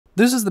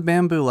This is the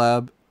Bambu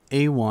Lab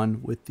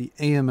A1 with the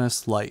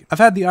AMS Lite. I've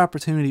had the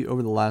opportunity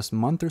over the last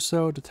month or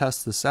so to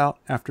test this out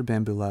after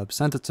Bambu Lab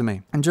sent it to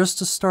me. And just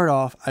to start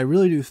off, I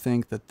really do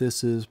think that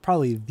this is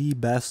probably the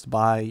best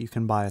buy you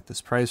can buy at this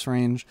price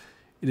range.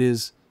 It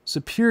is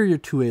superior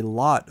to a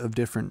lot of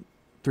different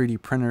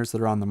 3D printers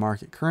that are on the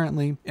market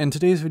currently. In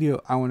today's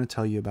video, I want to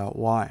tell you about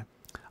why.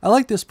 I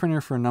like this printer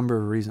for a number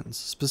of reasons,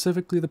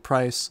 specifically the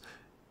price,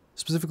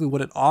 specifically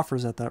what it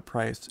offers at that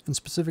price, and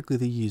specifically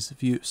the ease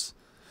of use.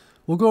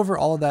 We'll go over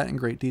all of that in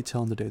great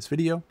detail in today's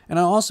video, and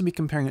I'll also be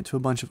comparing it to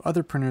a bunch of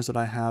other printers that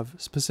I have,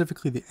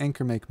 specifically the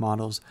AnkerMake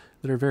models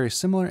that are very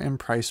similar in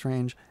price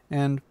range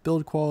and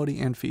build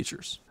quality and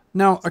features.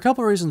 Now, a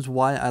couple of reasons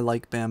why I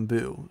like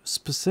Bambu,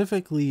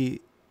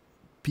 specifically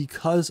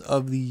because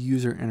of the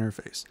user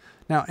interface.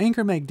 Now,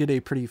 AnkerMake did a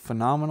pretty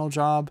phenomenal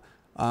job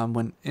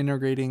when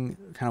integrating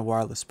kind of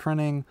wireless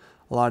printing,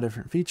 a lot of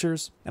different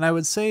features. And I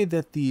would say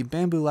that the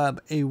Bambu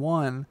Lab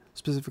A1,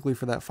 specifically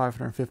for that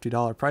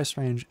 $550 price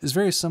range, is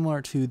very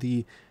similar to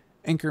the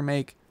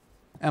AnkerMake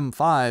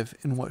M5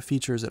 in what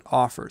features it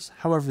offers.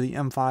 However, the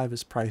M5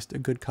 is priced a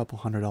good couple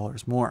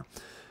 $100 more.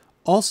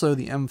 Also,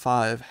 the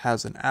M5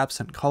 has an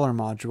absent color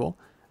module,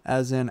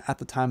 as in at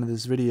the time of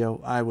this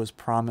video, I was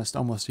promised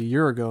almost a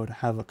year ago to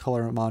have a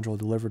color module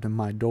delivered to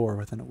my door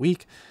within a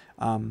week,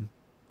 and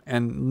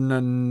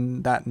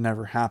that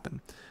never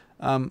happened.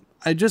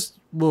 I just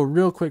will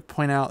real quick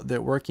point out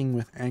that working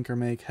with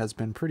AnkerMake has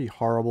been pretty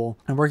horrible,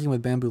 and working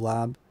with Bambu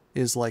Lab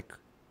is like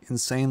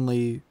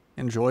insanely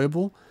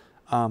enjoyable.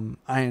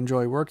 I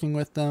enjoy working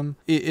with them.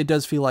 It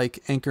does feel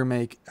like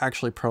AnkerMake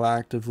actually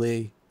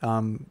proactively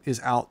is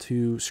out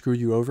to screw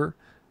you over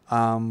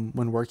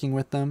when working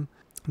with them.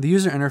 The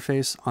user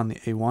interface on the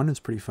A1 is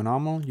pretty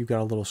phenomenal. You've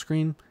got a little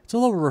screen. It's a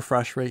lower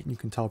refresh rate, and you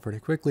can tell pretty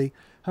quickly.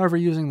 However,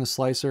 using the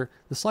slicer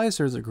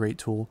is a great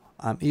tool.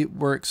 It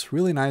works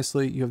really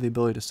nicely. You have the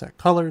ability to set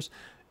colors.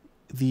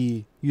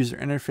 The user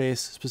interface,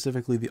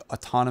 specifically the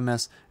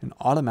autonomous and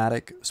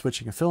automatic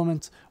switching of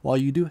filaments, while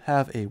you do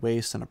have a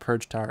waste and a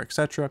purge tower,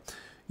 etc.,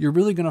 you're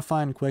really going to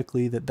find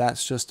quickly that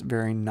that's just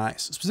very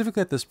nice.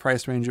 Specifically at this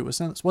price range, it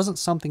wasn't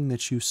something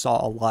that you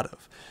saw a lot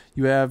of.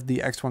 You have the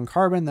X1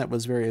 carbon that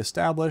was very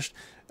established.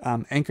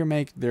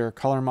 AnkerMake, their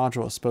color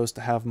module is supposed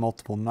to have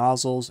multiple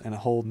nozzles and a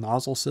whole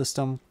nozzle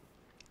system.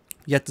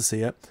 Yet to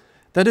see it.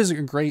 That is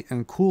great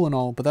and cool and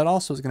all, but that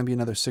also is going to be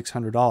another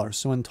 $600.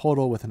 So in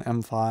total, with an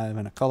M5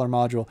 and a color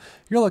module,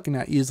 you're looking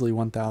at easily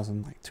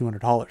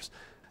 $1,200.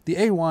 The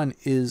A1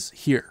 is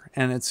here,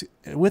 and it's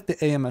with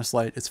the AMS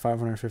Lite, it's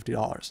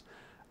 $550.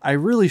 I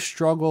really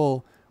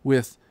struggle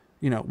with,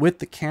 with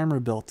the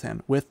camera built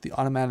in, with the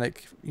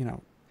automatic,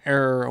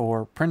 error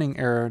or printing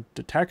error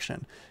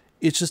detection.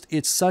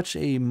 It's such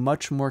a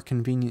much more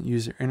convenient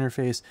user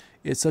interface.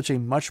 It's such a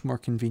much more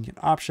convenient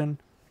option.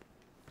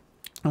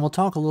 And we'll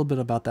talk a little bit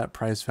about that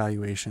price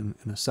valuation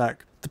in a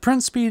sec. The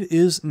print speed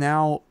is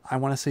now, I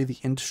want to say, the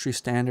industry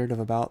standard of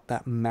about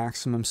that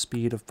maximum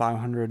speed of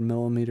 500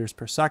 millimeters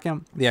per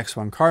second. The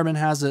X1 Carbon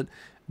has it,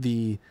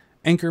 the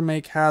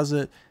AnkerMake has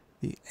it,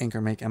 the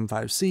AnkerMake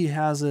M5C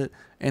has it,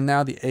 and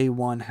now the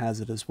A1 has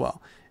it as well.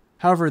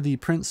 However, the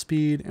print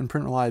speed and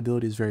print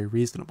reliability is very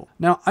reasonable.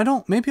 Now,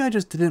 maybe I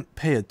just didn't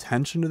pay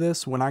attention to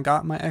this when I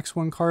got my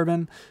X1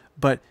 Carbon,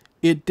 but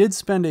it did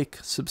spend a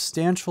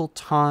substantial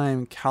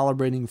time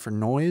calibrating for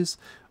noise,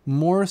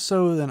 more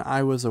so than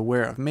I was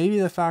aware of. Maybe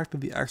the fact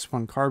that the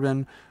X1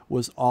 Carbon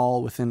was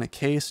all within a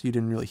case, you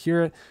didn't really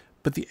hear it,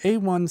 but the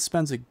A1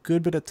 spends a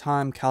good bit of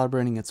time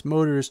calibrating its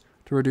motors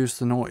to reduce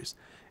the noise.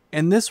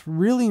 And this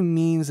really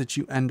means that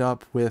you end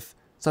up with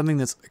something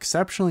that's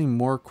exceptionally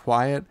more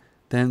quiet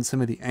than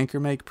some of the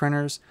AnkerMake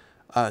printers.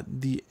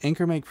 The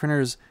AnkerMake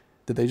printers,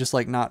 that they just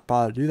not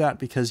bother to do that,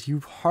 because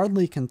you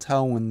hardly can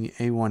tell when the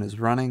A1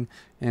 is running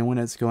and when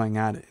it's going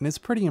at it. And it's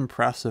pretty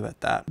impressive at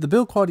that. The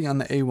build quality on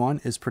the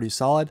A1 is pretty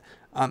solid.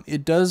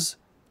 It does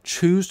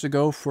choose to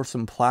go for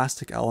some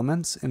plastic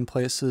elements in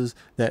places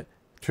that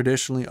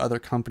traditionally other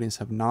companies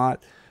have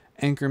not.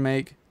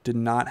 AnkerMake did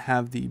not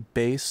have the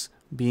base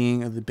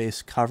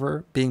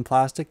cover being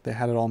plastic. They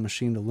had it all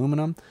machined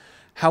aluminum.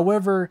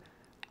 However,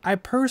 I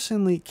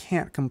personally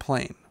can't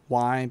complain.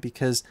 Why?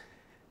 Because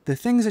the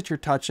things that you're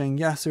touching,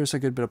 yes, there's a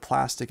good bit of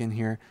plastic in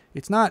here.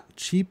 It's not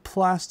cheap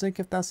plastic,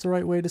 if that's the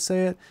right way to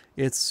say it.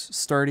 It's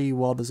sturdy,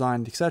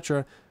 well-designed,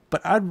 etc.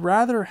 But I'd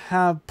rather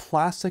have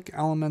plastic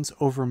elements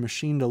over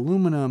machined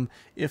aluminum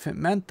if it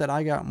meant that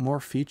I got more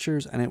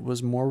features and it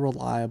was more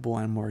reliable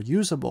and more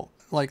usable.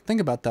 Think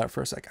about that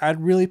for a sec.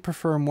 I'd really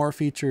prefer more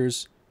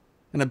features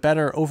and a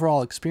better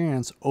overall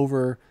experience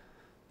over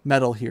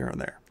metal here or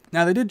there.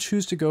 Now, they did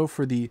choose to go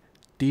for the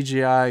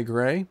DJI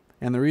gray,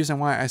 and the reason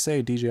why I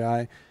say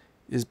DJI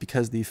is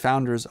because the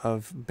founders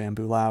of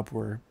Bambu Lab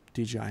were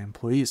DJI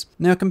employees.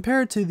 Now,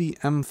 compared to the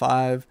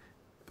M5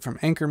 from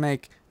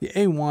AnkerMake, the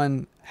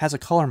A1 has a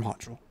color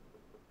module.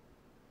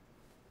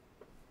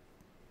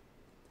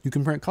 You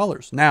can print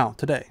colors now,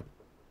 today.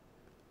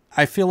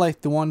 I feel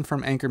like the one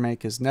from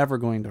AnkerMake is never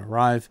going to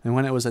arrive, and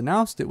when it was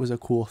announced, it was a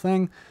cool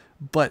thing,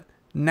 but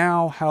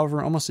now,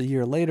 however, almost a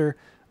year later,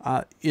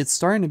 it's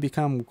starting to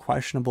become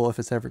questionable if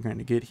it's ever going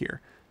to get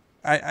here.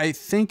 I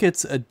think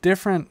it's a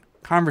different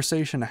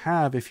conversation to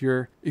have if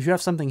you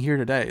have something here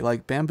today.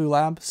 Like Bambu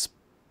Lab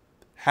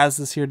has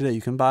this here today.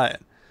 You can buy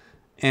it.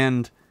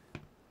 And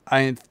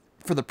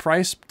for the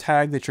price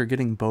tag that you're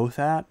getting both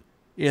at,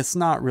 it's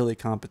not really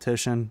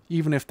competition.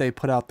 Even if they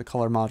put out the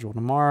color module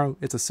tomorrow,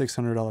 it's a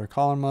 $600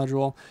 color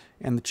module.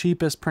 And the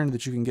cheapest printer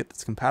that you can get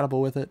that's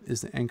compatible with it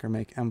is the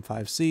AnkerMake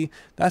M5C.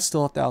 That's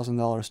still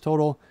 $1,000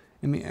 total.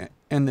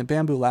 And the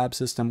Bambu Lab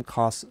system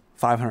costs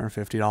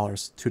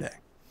 $550 today.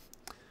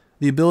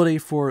 The ability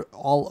for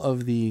all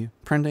of the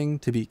printing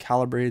to be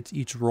calibrated to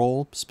each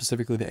roll,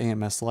 specifically the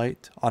AMS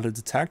Lite, to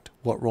auto-detect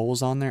what roll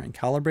is on there and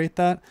calibrate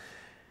that.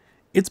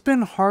 It's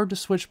been hard to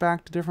switch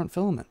back to different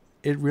filament.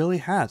 It really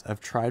has. I've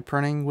tried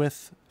printing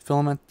with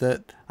filament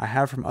that I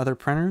have from other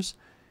printers.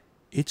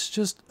 It's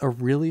just a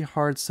really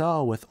hard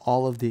sell with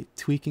all of the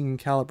tweaking and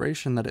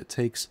calibration that it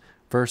takes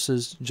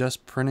versus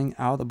just printing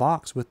out of the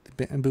box with the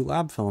Bambu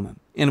Lab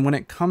filament. And when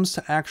it comes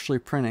to actually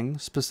printing,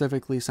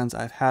 specifically since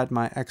I've had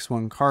my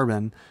X1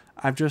 Carbon,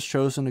 I've just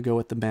chosen to go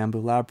with the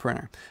Bambu Lab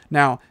printer.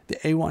 Now, the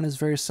A1 is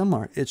very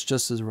similar. It's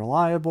just as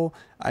reliable.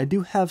 I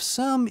do have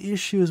some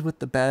issues with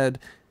the bed.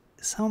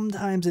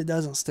 Sometimes it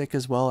doesn't stick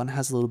as well and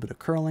has a little bit of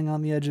curling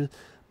on the edges,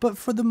 but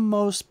for the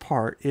most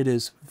part, it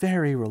is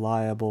very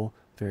reliable,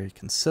 very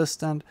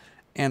consistent,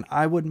 and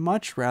I would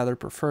much rather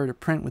prefer to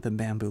print with a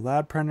Bambu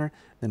Lab printer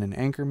than an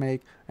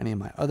AnkerMake, any of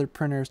my other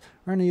printers,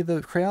 or any of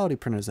the Creality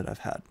printers that I've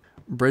had.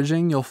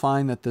 Bridging, you'll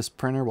find that this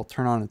printer will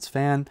turn on its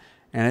fan,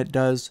 and it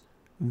does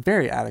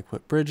very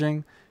adequate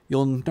bridging.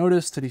 You'll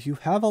notice that if you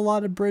have a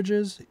lot of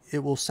bridges,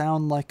 it will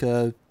sound like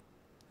a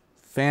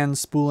fan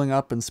spooling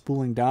up and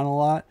spooling down a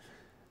lot.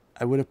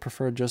 I would have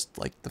preferred just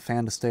like the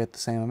fan to stay at the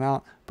same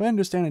amount, but I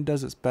understand it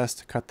does its best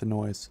to cut the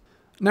noise.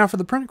 Now for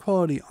the print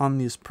quality on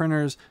these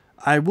printers,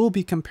 I will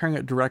be comparing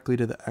it directly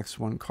to the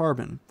X1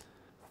 Carbon.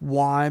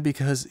 Why?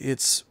 Because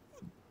it's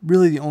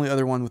really the only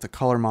other one with a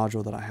color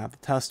module that I have to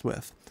test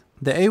with.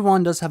 The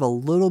A1 does have a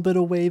little bit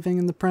of waving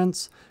in the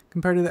prints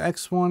compared to the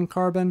X1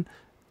 Carbon.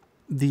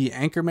 The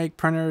AnkerMake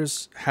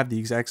printers have the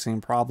exact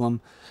same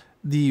problem.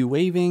 The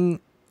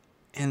waving,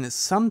 and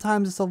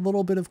sometimes it's a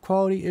little bit of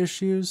quality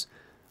issues,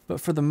 but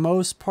for the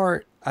most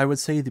part, I would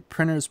say the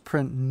printers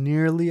print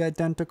nearly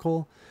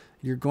identical.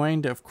 You're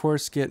going to, of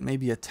course, get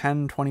maybe a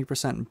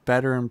 10-20%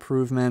 better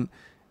improvement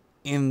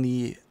in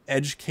the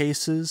edge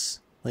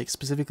cases, like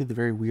specifically the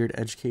very weird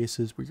edge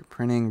cases where you're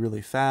printing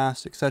really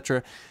fast,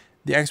 etc.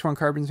 The X1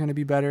 Carbon is going to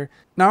be better.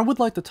 Now, I would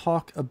like to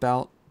talk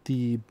about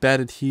the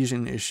bed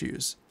adhesion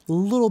issues a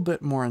little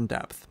bit more in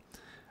depth.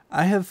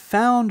 I have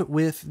found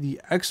with the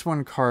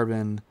X1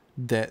 Carbon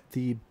that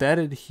the bed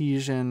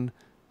adhesion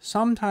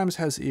sometimes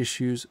has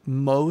issues.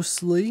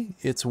 Mostly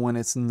it's when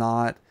it's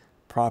not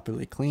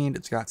properly cleaned.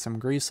 It's got some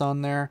grease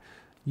on there.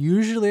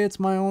 Usually it's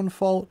my own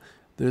fault.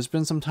 There's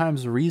been some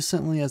times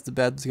recently as the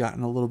bed's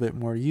gotten a little bit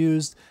more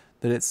used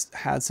that it's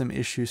had some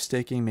issues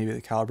sticking. Maybe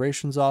the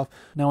calibration's off.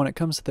 Now when it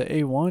comes to the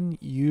A1,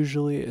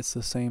 usually it's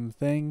the same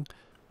thing.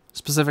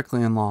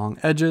 Specifically in long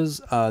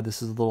edges,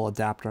 this is a little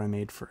adapter I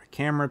made for a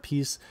camera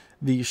piece.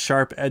 The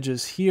sharp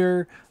edges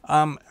here,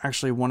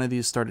 actually one of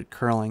these started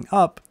curling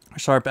up.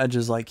 Sharp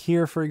edges like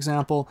here, for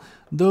example,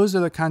 those are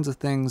the kinds of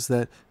things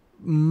that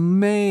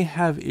may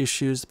have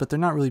issues, but they're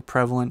not really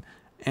prevalent,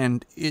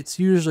 and it's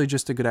usually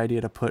just a good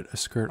idea to put a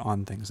skirt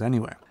on things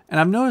anyway. And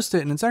I've noticed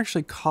it, and it's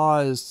actually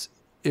caused,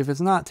 if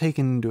it's not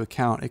taken into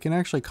account, it can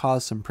actually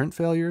cause some print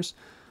failures.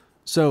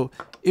 So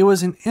it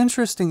was an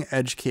interesting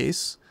edge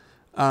case.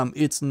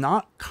 It's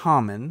not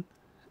common,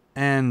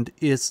 and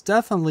it's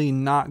definitely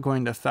not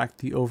going to affect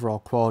the overall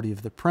quality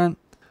of the print.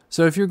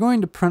 So if you're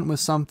going to print with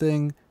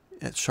something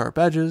at sharp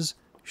edges,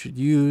 you should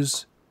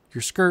use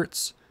your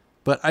skirts,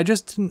 but I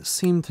just didn't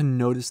seem to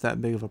notice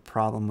that big of a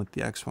problem with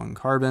the X1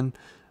 Carbon.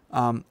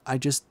 I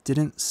just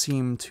didn't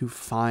seem to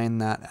find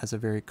that as a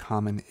very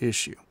common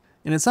issue.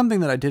 And it's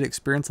something that I did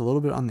experience a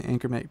little bit on the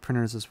AnkerMake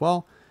printers as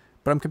well,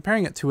 but I'm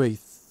comparing it to a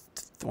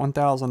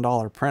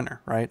 $1,000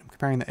 printer, right? I'm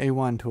comparing the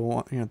A1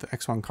 to the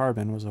X1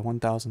 Carbon was a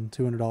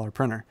 $1,200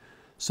 printer.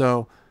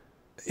 So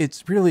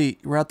it's really,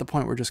 we're at the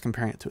point where we're just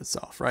comparing it to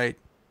itself, right?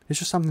 It's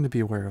just something to be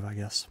aware of, I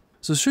guess.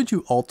 So should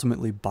you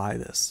ultimately buy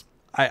this?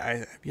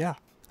 Yeah.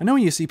 I know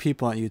when you see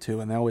people on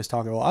YouTube and they always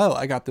talk about, oh,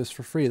 I got this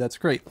for free. That's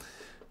great.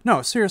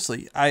 No,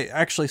 seriously. I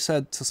actually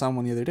said to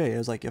someone the other day, I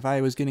was like, if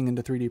I was getting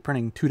into 3D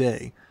printing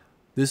today,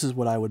 this is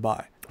what I would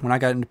buy. When I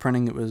got into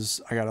printing,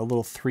 I got a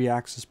little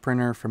 3-axis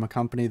printer from a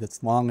company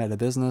that's long out of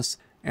business,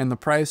 and the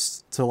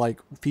price to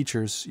like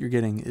features you're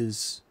getting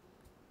is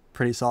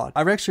pretty solid.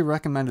 I've actually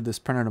recommended this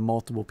printer to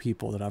multiple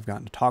people that I've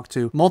gotten to talk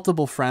to,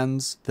 multiple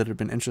friends that have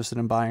been interested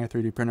in buying a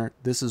 3D printer.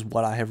 This is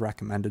what I have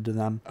recommended to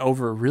them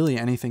over really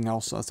anything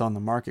else that's on the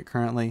market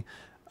currently.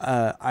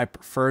 I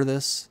prefer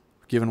this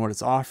given what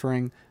it's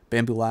offering.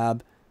 Bambu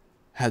Lab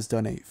has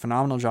done a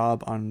phenomenal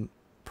job on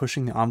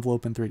pushing the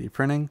envelope in 3D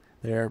printing.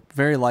 They're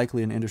very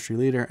likely an industry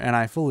leader, and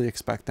I fully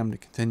expect them to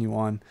continue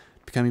on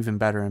to become even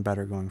better and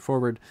better going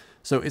forward.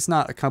 So it's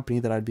not a company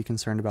that I'd be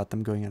concerned about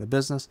them going out of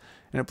business,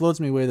 and it blows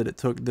me away that it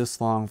took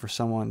this long for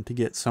someone to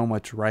get so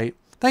much right.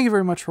 Thank you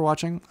very much for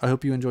watching. I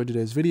hope you enjoyed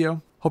today's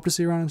video. Hope to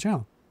see you around on the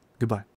channel. Goodbye.